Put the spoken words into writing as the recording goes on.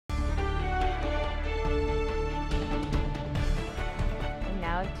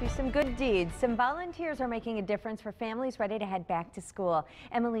to some good deeds. Some volunteers are making a difference for families ready to head back to school.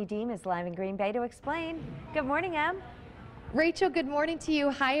 Emily Deem is live in Green Bay to explain. Good morning, Em. Rachel, good morning to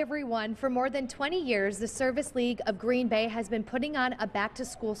you. Hi, everyone. For more than 20 years, the Service League of Green Bay has been putting on a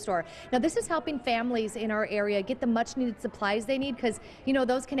back-to-school store. Now, this is helping families in our area get the much-needed supplies they need because, you know,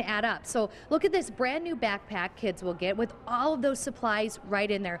 those can add up. So look at this brand new backpack kids will get with all of those supplies right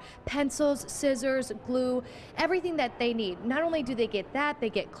in there. Pencils, scissors, glue, everything that they need. Not only do they get that, they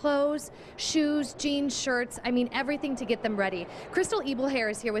get clothes, shoes, jeans, shirts, I mean, everything to get them ready. Crystal Ebelhair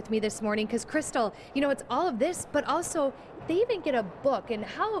is here with me this morning because, Crystal, you know, it's all of this, but also they even get a book, and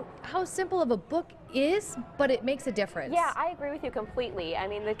how simple of a book is, but it makes a difference. Yeah, I agree with you completely. I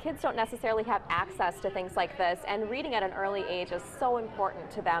mean, the kids don't necessarily have access to things like this, and reading at an early age is so important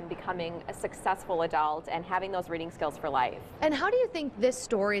to them becoming a successful adult and having those reading skills for life. And how do you think this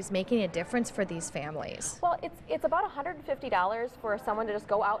store is making a difference for these families? Well, it's about $150 for someone to just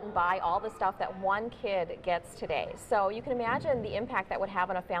go out and buy all the stuff that one kid gets today. So you can imagine the impact that would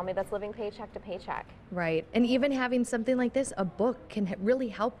have on a family that's living paycheck to paycheck. Right, and even having something like this, a book, can really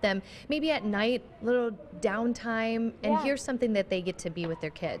help them. Maybe at night, little downtime, and here's something that they get to be with their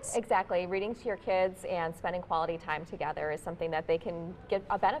kids. Exactly. Reading to your kids and spending quality time together is something that they can get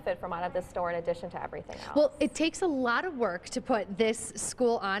a benefit from out of this store in addition to everything else. Well, it takes a lot of work to put this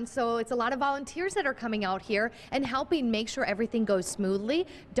school on, so it's a lot of volunteers that are coming out here and helping make sure everything goes smoothly.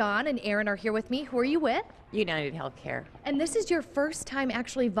 Dawn and Aaron are here with me. Who are you with? United Healthcare. And this is your first time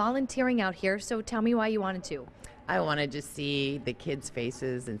actually volunteering out here, so tell me why you wanted to. I wanted to see the kids'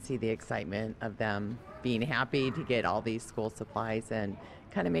 faces and see the excitement of them being happy to get all these school supplies and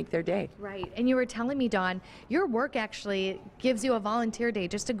kind of make their day. Right, and you were telling me, Dawn, your work actually gives you a volunteer day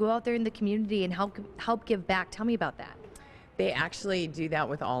just to go out there in the community and help give back. Tell me about that. They actually do that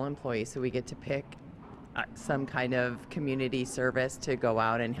with all employees, so we get to pick some kind of community service to go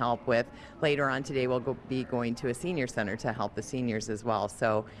out and help with. Later on today, we'll be going to a senior center to help the seniors as well.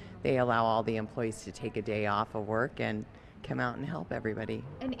 So they allow all the employees to take a day off of work and come out and help everybody.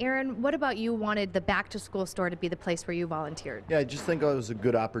 And Aaron, what about you wanted the back-to-school store to be the place where you volunteered? Yeah, I just think it was a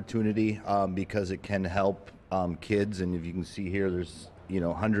good opportunity because it can help kids. And if you can see here, there's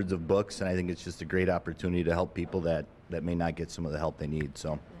hundreds of books, and I think it's just a great opportunity to help people that may not get some of the help they need.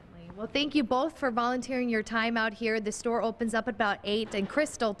 So. Well, thank you both for volunteering your time out here. The store opens up at about 8, and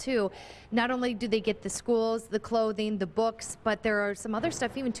Crystal, too. Not only do they get the schools, the clothing, the books, but there are some other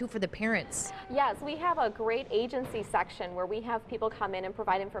stuff even, too, for the parents. Yes, we have a great agency section where we have people come in and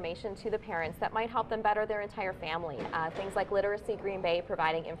provide information to the parents that might help them better their entire family. Things like Literacy Green Bay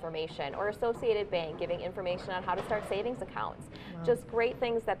providing information, or Associated Bank giving information on how to start savings accounts. Wow. Just great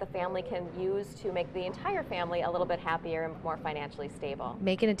things that the family can use to make the entire family a little bit happier and more financially stable.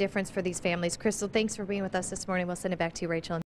 Making a difference for these families. Crystal, thanks for being with us this morning. We'll send it back to you, Rachel.